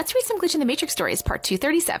Let's read some Glitch in the Matrix stories, part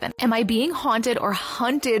 237. Am I being haunted or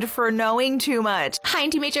hunted for knowing too much? Hi,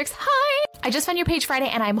 Auntie Matrix. Hi! I just found your page Friday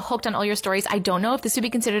and I'm hooked on all your stories. I don't know if this would be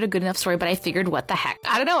considered a good enough story, but I figured what the heck.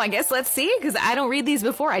 I don't know. I guess let's see, because I don't read these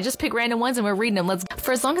before. I just pick random ones and we're reading them.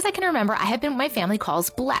 For as long as I can remember, I have been what my family calls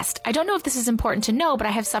blessed. I don't know if this is important to know, but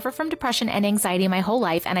I have suffered from depression and anxiety my whole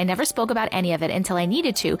life, and I never spoke about any of it until I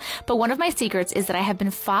needed to. But one of my secrets is that I have been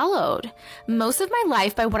followed most of my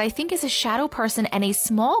life by what I think is a shadow person and a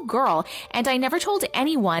small girl, and I never told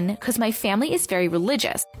anyone because my family is very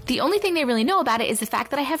religious. The only thing they really know about it is the fact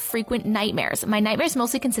that I have frequent nightmares. My nightmares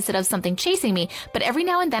mostly consisted of something chasing me, but every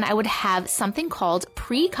now and then I would have something called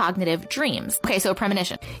precognitive dreams. Okay, so a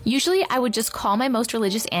premonition. Usually I would just call my most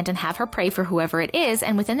religious aunt and have her pray for whoever it is,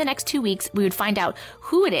 and within the next 2 weeks we would find out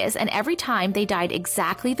who it is, and every time they died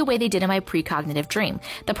exactly the way they did in my precognitive dream.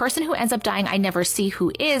 The person who ends up dying I never see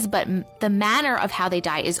who is, but the manner of how they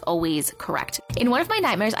die is always correct. In one of my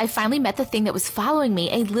nightmares, I finally met the thing that was following me,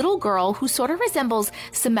 a little girl who sort of resembles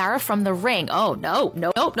Samara from The Ring. Oh,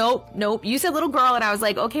 nope. You said little girl, and I was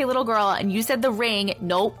like, okay, little girl, and you said The Ring.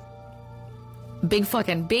 Nope. Big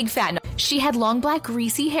fat. No. She had long black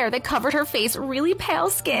greasy hair that covered her face, really pale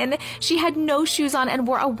skin. She had no shoes on and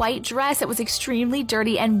wore a white dress that was extremely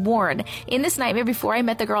dirty and worn. In this nightmare, before I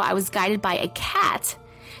met the girl, I was guided by a cat.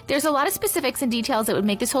 There's a lot of specifics and details that would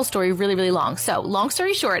make this whole story really, really long. So, long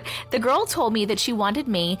story short, the girl told me that she wanted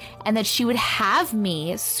me and that she would have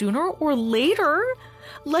me sooner or later.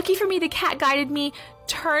 Lucky for me, the cat guided me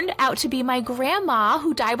turned out to be my grandma,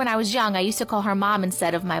 who died when I was young. I used to call her mom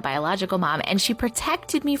instead of my biological mom, and she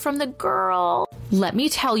protected me from the girl. Let me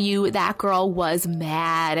tell you, that girl was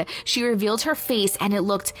mad. She revealed her face and it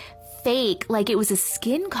looked fake, like it was a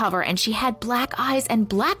skin cover, and she had black eyes and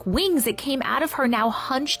black wings that came out of her now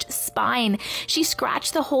hunched spine. She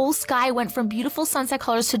scratched the whole sky, went from beautiful sunset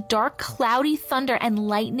colors to dark, cloudy thunder and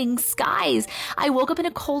lightning skies. I woke up in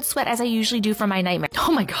a cold sweat, as I usually do from my nightmare.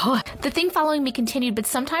 Oh my god. The thing following me continued, but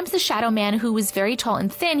sometimes the shadow man, who was very tall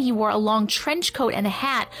and thin, he wore a long trench coat and a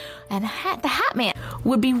hat, the hat man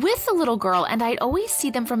would be with the little girl, and I'd always see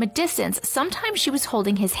them from a distance. Sometimes she was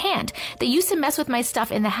holding his hand. They used to mess with my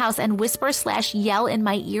stuff in the house and whisper/yell in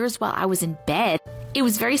my ears while I was in bed. It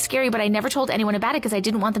was very scary, but I never told anyone about it because I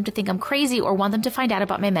didn't want them to think I'm crazy or want them to find out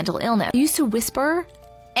about my mental illness. You used to whisper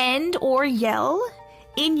and or yell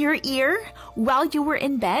in your ear while you were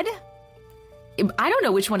in bed? I don't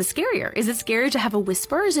know which one is scarier. Is it scarier to have a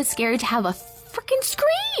whisper, or is it scarier to have a freaking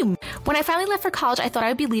scream? When I finally left for college, I thought I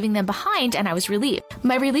would be leaving them behind, and I was relieved.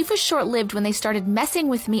 My relief was short-lived when they started messing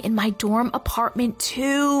with me in my dorm apartment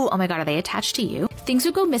too. Oh my god, are they attached to you? Things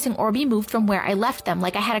would go missing or be moved from where I left them.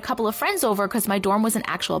 Like, I had a couple of friends over because my dorm was an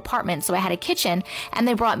actual apartment, so I had a kitchen, and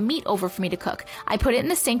they brought meat over for me to cook. I put it in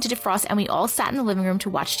the sink to defrost, and we all sat in the living room to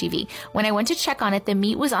watch TV. When I went to check on it, the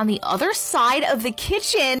meat was on the other side of the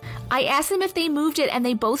kitchen. I asked them if they moved it, and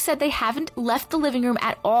they both said they haven't left the living room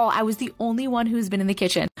at all. I was the only one who's been in the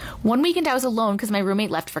kitchen. One weekend I was alone because my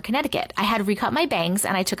roommate left for Connecticut. I had recut my bangs,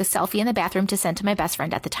 and I took a selfie in the bathroom to send to my best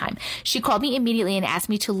friend at the time. She called me immediately and asked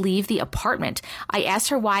me to leave the apartment. I asked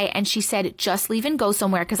her why, and she said, just leave and go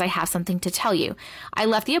somewhere because I have something to tell you. I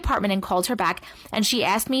left the apartment and called her back, and she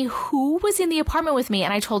asked me who was in the apartment with me,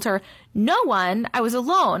 and I told her, no one, I was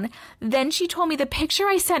alone. Then she told me the picture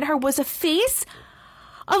I sent her was a face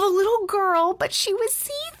of a little girl, but she was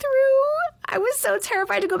see-through. I was so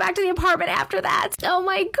terrified to go back to the apartment after that. Oh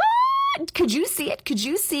my god! Could you see it? Could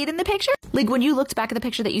you see it in the picture? Like, when you looked back at the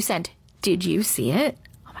picture that you sent, did you see it?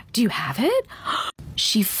 Oh my, do you have it?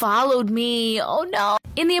 She followed me. Oh no.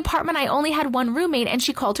 In the apartment, I only had one roommate, and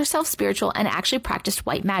she called herself spiritual and actually practiced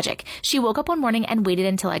white magic. She woke up one morning and waited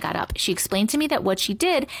until I got up. She explained to me that what she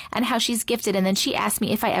did and how she's gifted, and then she asked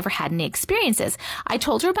me if I ever had any experiences. I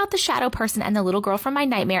told her about the shadow person and the little girl from my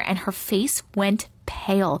nightmare, and her face went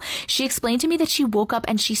pale. She explained to me that she woke up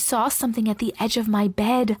and she saw something at the edge of my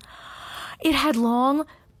bed. It had long,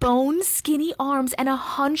 bone skinny arms and a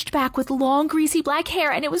hunched back with long greasy black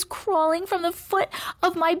hair, and it was crawling from the foot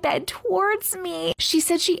of my bed towards me. She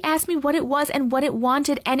said she asked me what it was and what it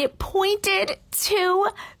wanted, and it pointed to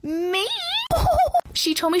me.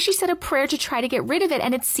 She told me she said a prayer to try to get rid of it,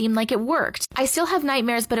 and it seemed like it worked. I still have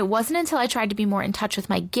nightmares, but it wasn't until I tried to be more in touch with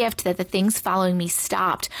my gift that the things following me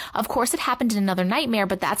stopped. Of course, it happened in another nightmare,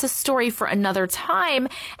 but that's a story for another time.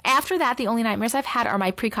 After that, the only nightmares I've had are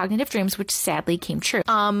my precognitive dreams, which sadly came true.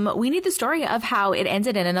 We need the story of how it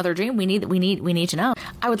ended in another dream. We need to know.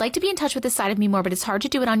 I would like to be in touch with this side of me more, but it's hard to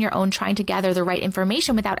do it on your own, trying to gather the right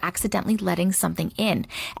information without accidentally letting something in.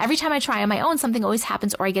 Every time I try on my own, something always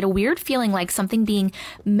happens, or I get a weird feeling like something being being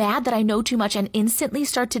mad that I know too much and instantly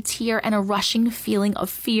start to tear and a rushing feeling of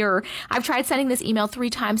fear. I've tried sending this email 3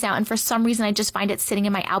 times now, and for some reason I just find it sitting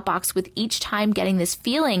in my outbox with each time getting this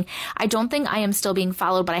feeling. I don't think I am still being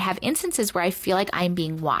followed, but I have instances where I feel like I am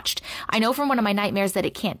being watched. I know from one of my nightmares that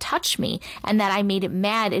it can't touch me and that I made it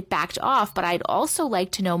mad, it backed off, but I'd also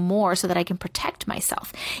like to know more so that I can protect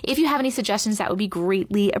myself. If you have any suggestions, that would be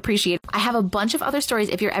greatly appreciated. I have a bunch of other stories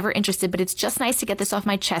if you're ever interested, but it's just nice to get this off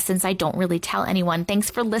my chest since I don't really tell anyone. Thanks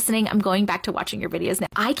for listening. I'm going back to watching your videos now.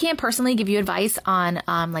 I can't personally give you advice on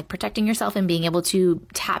like protecting yourself and being able to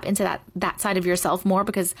tap into that side of yourself more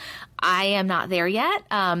because I am not there yet.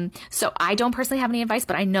 So I don't personally have any advice,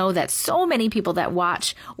 but I know that so many people that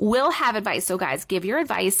watch will have advice. So guys, give your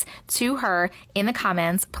advice to her in the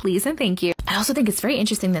comments, please and thank you. I also think it's very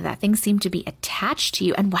interesting that thing seemed to be attached to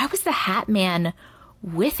you. And why was the Hat Man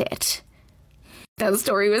with it? That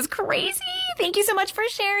story was crazy. Thank you so much for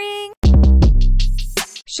sharing.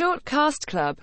 Short Cast Club.